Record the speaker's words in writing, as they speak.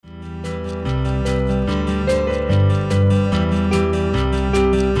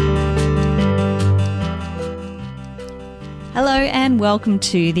and welcome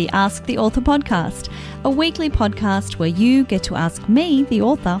to the Ask the Author podcast, a weekly podcast where you get to ask me, the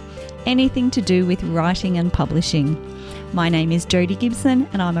author, anything to do with writing and publishing. My name is Jodie Gibson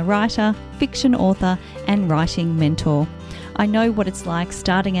and I'm a writer, fiction author and writing mentor. I know what it's like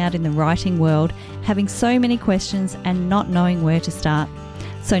starting out in the writing world, having so many questions and not knowing where to start.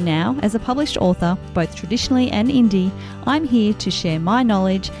 So now, as a published author, both traditionally and indie, I'm here to share my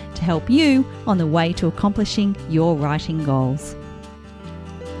knowledge to help you on the way to accomplishing your writing goals.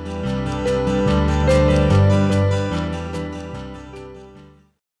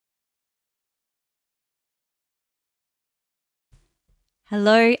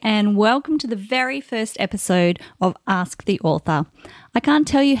 Hello and welcome to the very first episode of Ask the Author. I can't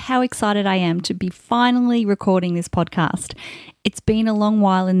tell you how excited I am to be finally recording this podcast. It's been a long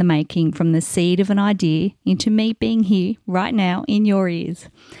while in the making, from the seed of an idea into me being here right now in your ears.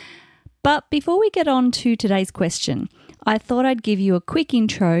 But before we get on to today's question, I thought I'd give you a quick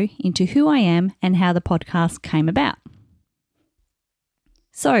intro into who I am and how the podcast came about.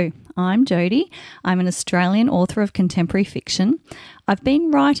 So, I'm Jodie. I'm an Australian author of contemporary fiction. I've been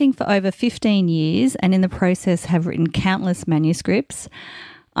writing for over 15 years and in the process have written countless manuscripts.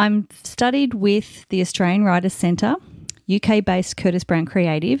 I'm studied with the Australian Writers Centre, UK-based Curtis Brown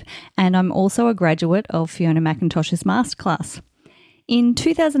Creative, and I'm also a graduate of Fiona McIntosh's masterclass. In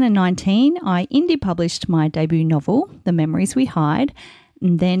 2019, I indie published my debut novel, The Memories We Hide,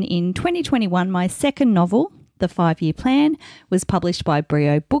 and then in 2021, my second novel, The 5-Year Plan, was published by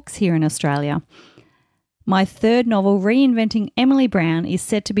Brio Books here in Australia. My third novel, Reinventing Emily Brown, is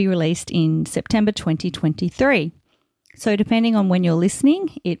set to be released in September 2023. So depending on when you're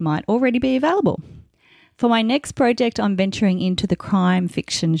listening, it might already be available. For my next project, I'm venturing into the crime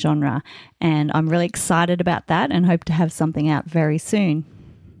fiction genre, and I'm really excited about that and hope to have something out very soon.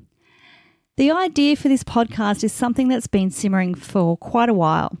 The idea for this podcast is something that's been simmering for quite a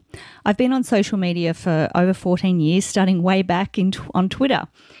while. I've been on social media for over 14 years, starting way back on Twitter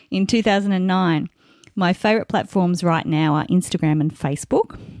in 2009. My favourite platforms right now are Instagram and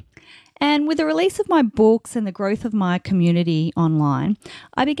Facebook. And with the release of my books and the growth of my community online,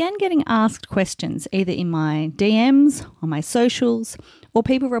 I began getting asked questions either in my DMs, on my socials, or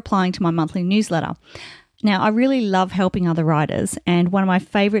people replying to my monthly newsletter. Now, I really love helping other writers, and one of my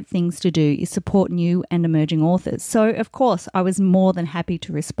favourite things to do is support new and emerging authors. So, of course, I was more than happy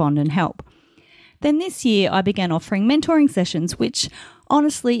to respond and help. Then this year, I began offering mentoring sessions, which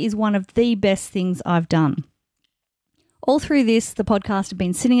honestly is one of the best things I've done. All through this, the podcast had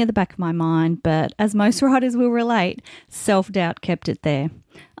been sitting at the back of my mind, but as most writers will relate, self-doubt kept it there.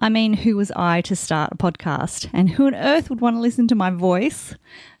 I mean, who was I to start a podcast? And who on earth would want to listen to my voice?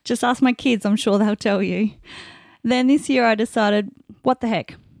 Just ask my kids, I'm sure they'll tell you. Then this year I decided, what the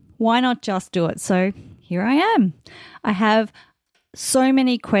heck? Why not just do it? So here I am. I have so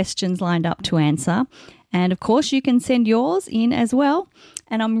many questions lined up to answer. And of course, you can send yours in as well.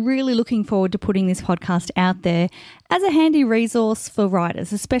 And I'm really looking forward to putting this podcast out there as a handy resource for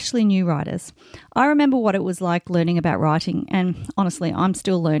writers, especially new writers. I remember what it was like learning about writing, and honestly, I'm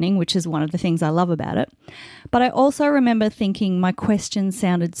still learning, which is one of the things I love about it. But I also remember thinking my questions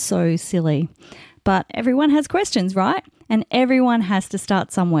sounded so silly. But everyone has questions, right? And everyone has to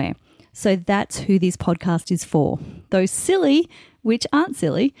start somewhere. So that's who this podcast is for. Those silly, which aren't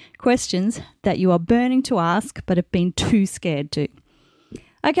silly, questions that you are burning to ask but have been too scared to.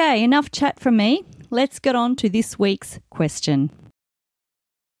 Okay, enough chat from me. Let's get on to this week's question.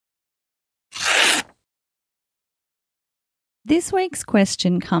 This week's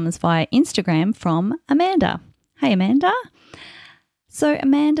question comes via Instagram from Amanda. Hey, Amanda. So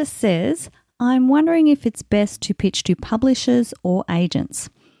Amanda says, I'm wondering if it's best to pitch to publishers or agents.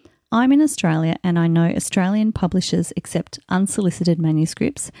 I'm in Australia and I know Australian publishers accept unsolicited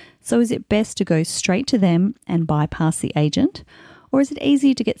manuscripts, so is it best to go straight to them and bypass the agent? Or is it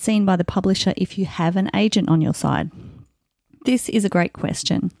easy to get seen by the publisher if you have an agent on your side? This is a great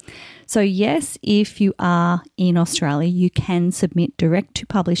question. So yes, if you are in Australia, you can submit direct to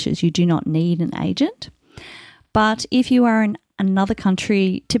publishers. You do not need an agent. But if you are in another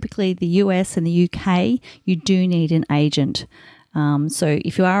country, typically the US and the UK, you do need an agent. So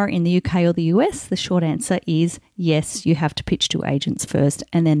if you are in the UK or the US, the short answer is yes, you have to pitch to agents first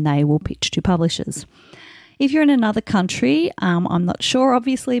and then they will pitch to publishers. If you're in another country, I'm not sure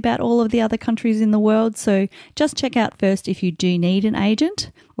obviously about all of the other countries in the world, so just check out first if you do need an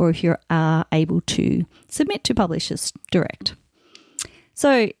agent or if you are able to submit to publishers direct.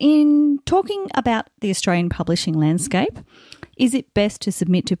 So in talking about the Australian publishing landscape, is it best to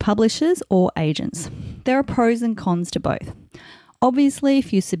submit to publishers or agents? There are pros and cons to both. Obviously,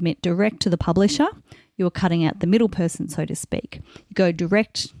 if you submit direct to the publisher, You're cutting out the middle person, so to speak. You go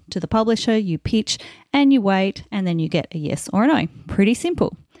direct to the publisher, you pitch, and you wait, and then you get a yes or a no. Pretty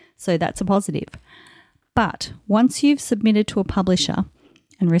simple. So that's a positive. But once you've submitted to a publisher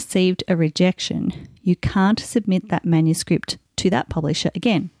and received a rejection, you can't submit that manuscript to that publisher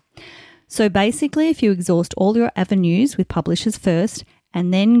again. So basically, if you exhaust all your avenues with publishers first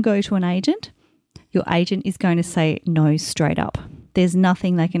and then go to an agent, your agent is going to say no straight up. There's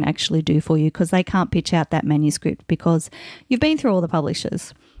nothing they can actually do for you because they can't pitch out that manuscript because you've been through all the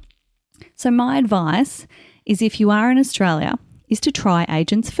publishers. So my advice is, if you are in Australia, is to try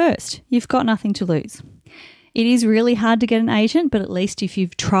agents first. You've got nothing to lose. It is really hard to get an agent, but at least if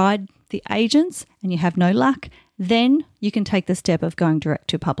you've tried the agents and you have no luck, then you can take the step of going direct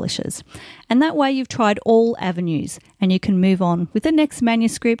to publishers. And that way you've tried all avenues and you can move on with the next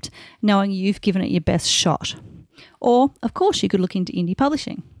manuscript knowing you've given it your best shot. Or, of course, you could look into indie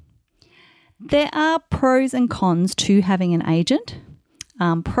publishing. There are pros and cons to having an agent.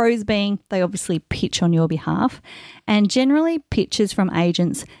 Pros being they obviously pitch on your behalf, and generally pitches from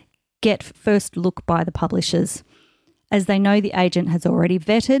agents get first look by the publishers, as they know the agent has already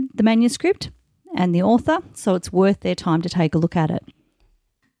vetted the manuscript and the author, so it's worth their time to take a look at it.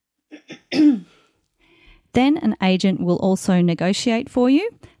 Then an agent will also negotiate for you.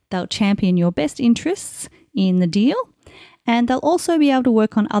 They'll champion your best interests in the deal, and they'll also be able to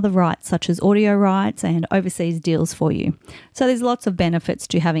work on other rights such as audio rights and overseas deals for you. So there's lots of benefits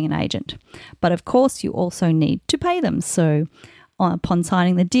to having an agent. But of course you also need to pay them. So upon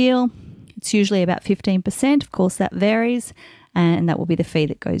signing the deal, it's usually about 15%. Of course that varies, and that will be the fee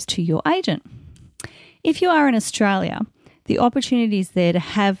that goes to your agent. If you are in Australia, the opportunity is there to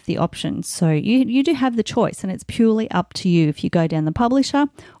have the option. So you do have the choice, and it's purely up to you if you go down the publisher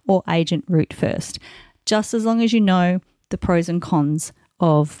or agent route first, just as long as you know the pros and cons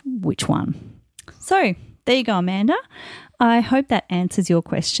of which one. So there you go, Amanda. I hope that answers your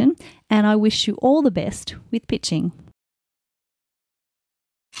question, and I wish you all the best with pitching.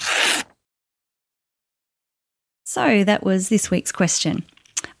 So that was this week's question.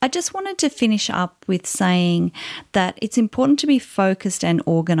 I just wanted to finish up with saying that it's important to be focused and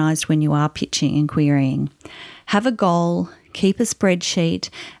organised when you are pitching and querying. Have a goal, keep a spreadsheet,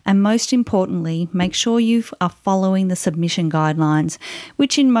 and most importantly, make sure you are following the submission guidelines,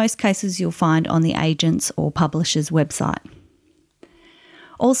 which in most cases you'll find on the agent's or publisher's website.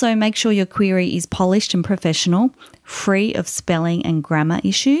 Also, make sure your query is polished and professional, free of spelling and grammar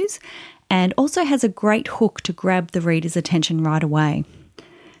issues, and also has a great hook to grab the reader's attention right away.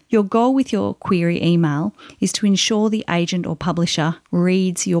 Your goal with your query email is to ensure the agent or publisher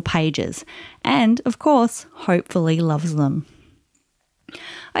reads your pages and, of course, hopefully loves them.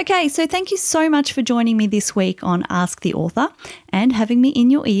 Okay, so thank you so much for joining me this week on Ask the Author and having me in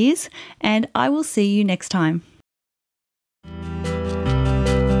your ears, and I will see you next time.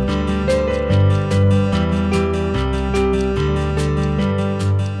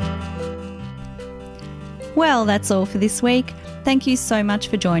 Well, that's all for this week. Thank you so much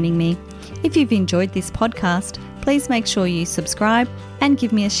for joining me. If you've enjoyed this podcast, please make sure you subscribe and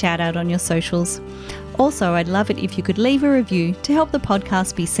give me a shout out on your socials. Also, I'd love it if you could leave a review to help the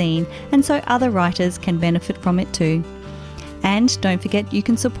podcast be seen and so other writers can benefit from it too. And don't forget you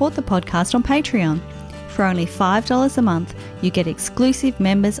can support the podcast on Patreon. For only $5 a month, you get exclusive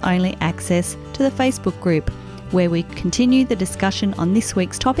members-only access to the Facebook group, where we continue the discussion on this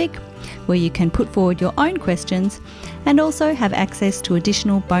week's topic, where you can put forward your own questions and also have access to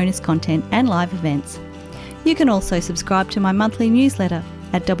additional bonus content and live events. You can also subscribe to my monthly newsletter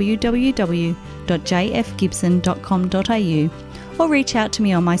at www.jfgibson.com.au or reach out to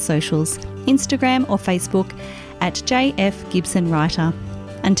me on my socials, Instagram or Facebook at JF Gibson Writer.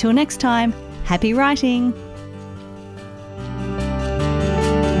 Until next time, happy writing!